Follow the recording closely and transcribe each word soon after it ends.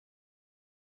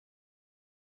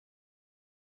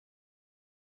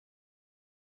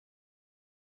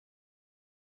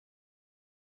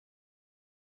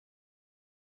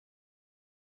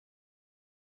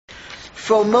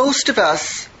For most of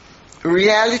us,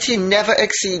 reality never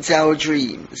exceeds our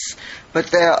dreams,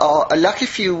 but there are a lucky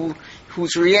few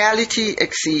whose reality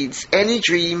exceeds any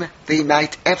dream they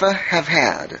might ever have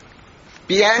had.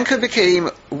 Bianca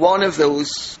became one of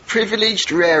those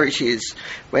privileged rarities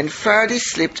when Ferdy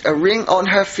slipped a ring on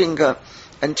her finger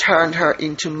and turned her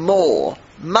into more,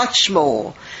 much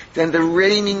more, than the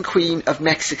reigning queen of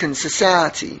Mexican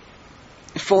society.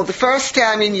 For the first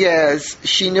time in years,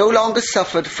 she no longer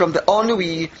suffered from the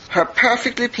ennui her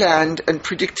perfectly planned and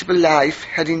predictable life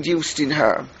had induced in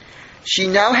her. She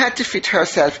now had to fit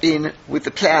herself in with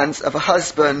the plans of a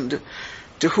husband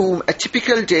to whom a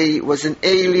typical day was an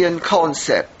alien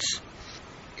concept.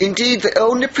 Indeed, the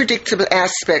only predictable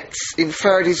aspects in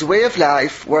Ferdy's way of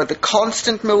life were the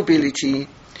constant mobility,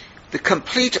 the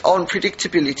complete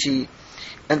unpredictability,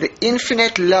 and the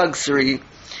infinite luxury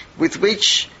with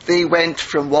which they went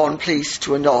from one place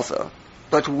to another.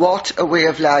 But what a way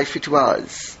of life it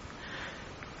was.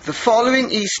 The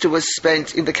following Easter was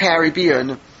spent in the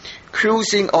Caribbean,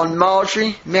 cruising on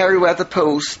Marjorie Merriweather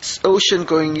Post's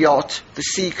ocean-going yacht, the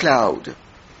Sea Cloud.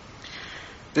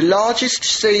 The largest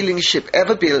sailing ship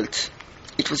ever built,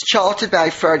 it was chartered by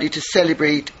Ferdy to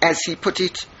celebrate, as he put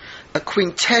it, a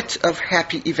quintet of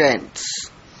happy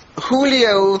events.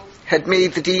 Julio had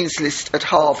made the Dean's List at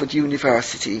Harvard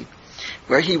University,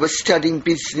 where he was studying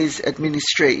business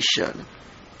administration.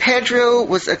 Pedro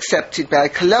was accepted by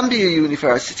Columbia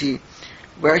University,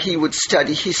 where he would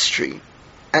study history.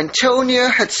 Antonia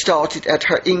had started at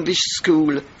her English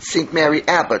school, St. Mary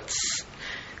Abbots,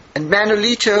 and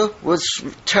Manolito was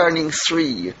turning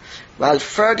 3, while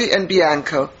Ferdy and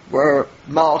Bianca were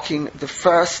marking the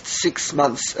first 6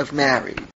 months of marriage.